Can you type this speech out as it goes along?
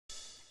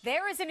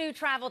There is a new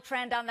travel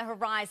trend on the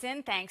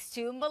horizon thanks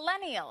to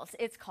Millennials.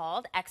 It's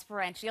called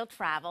experiential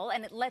travel,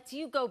 and it lets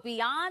you go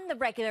beyond the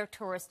regular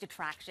tourist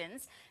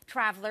attractions.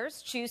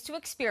 Travelers choose to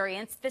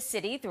experience the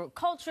city through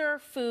culture,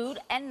 food,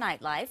 and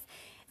nightlife.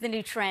 The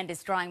new trend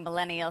is drawing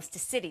millennials to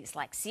cities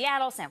like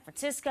Seattle, San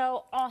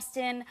Francisco,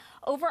 Austin,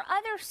 over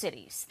other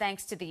cities,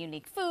 thanks to the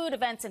unique food,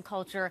 events, and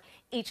culture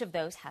each of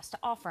those has to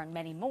offer, and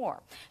many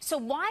more. So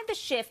why the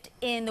shift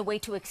in the way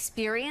to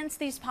experience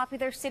these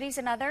popular cities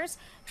and others?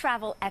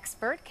 Travel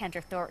expert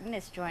Kendra Thornton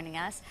is joining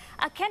us.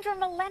 Kendra,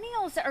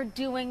 millennials are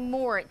doing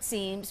more, it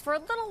seems, for a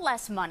little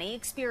less money,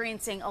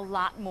 experiencing a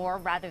lot more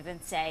rather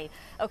than say,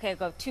 okay,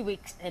 go 2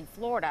 weeks in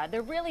Florida.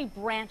 They're really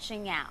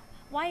branching out.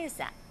 Why is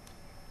that?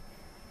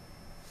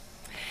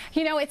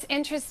 You know, it's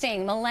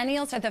interesting.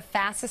 Millennials are the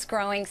fastest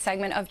growing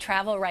segment of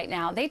travel right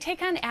now. They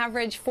take on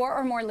average 4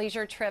 or more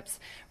leisure trips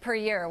per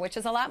year, which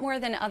is a lot more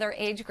than other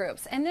age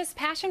groups. And this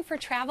passion for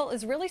travel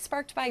is really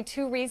sparked by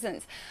 2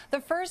 reasons. The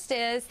first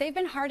is they've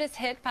been hardest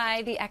hit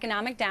by the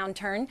economic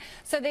downturn,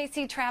 so they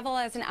see travel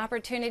as an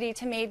opportunity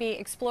to maybe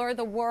explore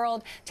the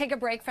world, take a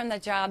break from the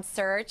job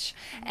search.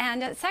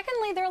 And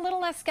secondly, they're a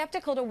little less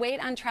skeptical to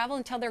wait on travel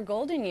until their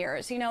golden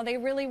years. You know, they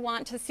really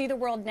want to see the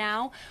world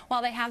now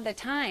while they have the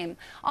time.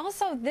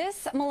 Also,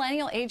 this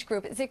millennial age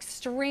group is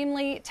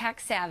extremely tech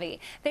savvy.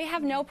 They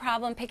have no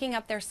problem picking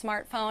up their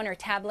smartphone or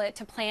tablet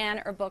to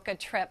plan or book a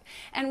trip.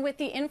 And with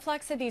the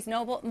influx of these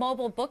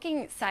mobile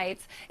booking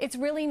sites, it's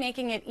really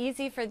making it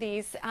easy for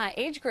these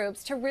age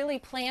groups to really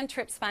plan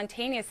trips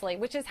spontaneously,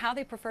 which is how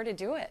they prefer to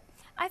do it.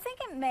 I think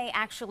it may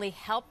actually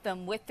help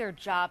them with their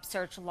job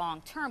search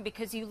long term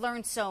because you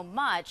learn so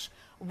much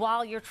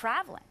while you're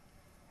traveling.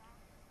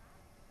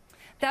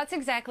 That's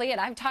exactly it.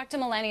 I've talked to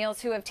millennials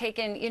who have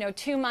taken,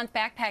 2-month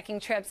backpacking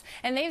trips,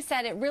 and they've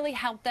said it really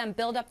helped them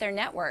build up their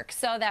network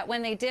so that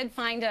when they did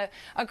find a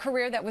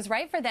career that was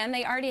right for them,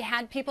 they already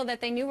had people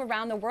that they knew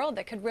around the world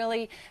that could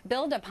really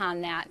build upon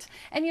that.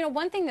 And,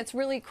 one thing that's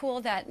really cool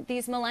that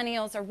these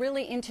millennials are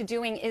really into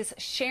doing is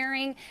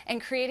sharing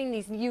and creating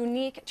these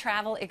unique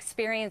travel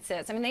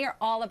experiences. I mean, they are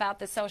all about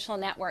the social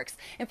networks.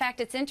 In fact,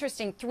 it's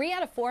interesting. 3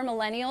 out of 4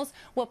 millennials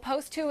will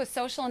post to a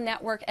social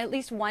network at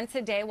least once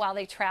a day while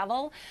they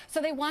travel. So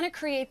they want to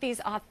create these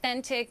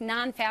authentic,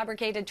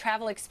 non-fabricated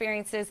travel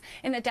experiences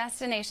in the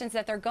destinations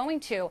that they're going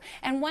to.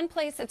 And one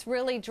place that's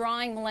really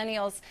drawing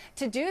millennials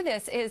to do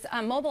this is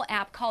a mobile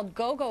app called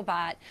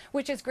GoGoBot,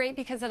 which is great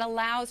because it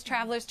allows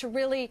travelers to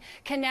really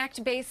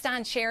connect based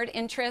on shared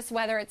interests,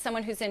 whether it's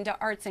someone who's into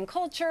arts and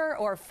culture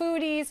or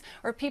foodies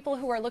or people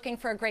who are looking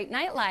for a great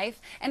nightlife.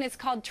 And it's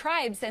called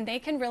Tribes, and they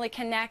can really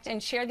connect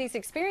and share these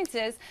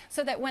experiences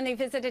so that when they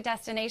visit a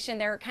destination,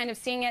 they're kind of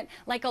seeing it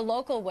like a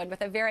local would,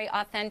 with a very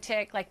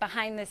authentic, like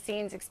behind the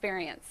scenes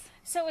experience.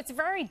 So it's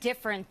very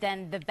different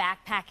than the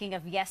backpacking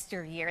of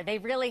yesteryear. They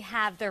really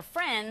have their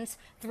friends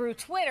through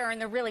Twitter,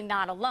 and they're really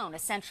not alone,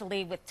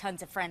 essentially with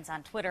tons of friends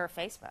on Twitter or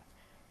Facebook.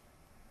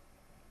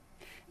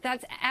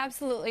 That's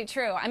absolutely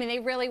true. I mean, they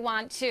really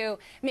want to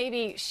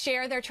maybe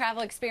share their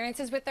travel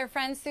experiences with their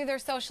friends through their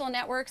social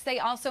networks. They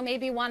also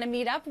maybe want to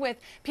meet up with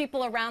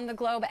people around the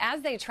globe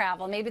as they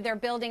travel. Maybe they're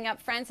building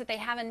up friends that they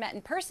haven't met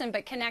in person,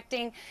 but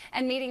connecting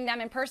and meeting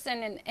them in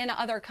person in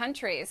other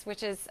countries,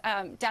 which is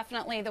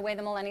definitely the way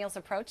the millennials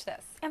approach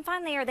this. And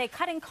finally, are they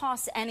cutting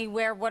costs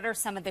anywhere? What are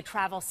some of the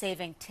travel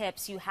saving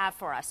tips you have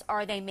for us?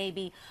 Are they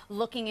maybe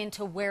looking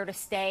into where to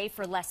stay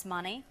for less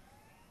money?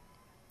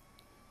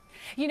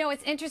 You know,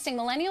 it's interesting.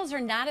 Millennials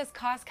are not as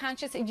cost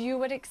conscious as you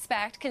would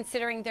expect,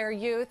 considering their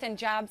youth and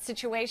job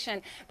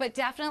situation. But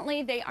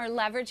definitely, they are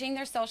leveraging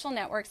their social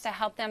networks to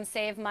help them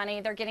save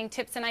money. They're getting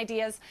tips and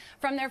ideas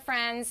from their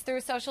friends through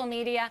social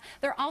media.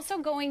 They're also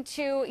going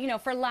to,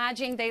 for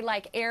lodging, they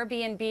like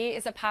Airbnb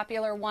is a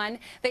popular one.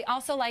 They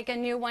also like a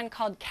new one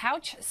called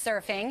couch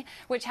surfing,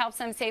 which helps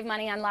them save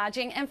money on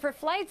lodging. And for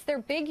flights, they're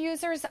big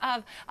users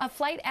of a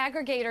flight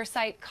aggregator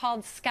site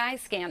called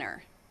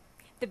Skyscanner.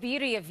 The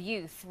beauty of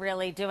youth,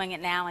 really doing it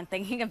now and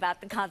thinking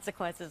about the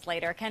consequences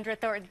later. Kendra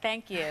Thornton,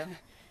 thank you.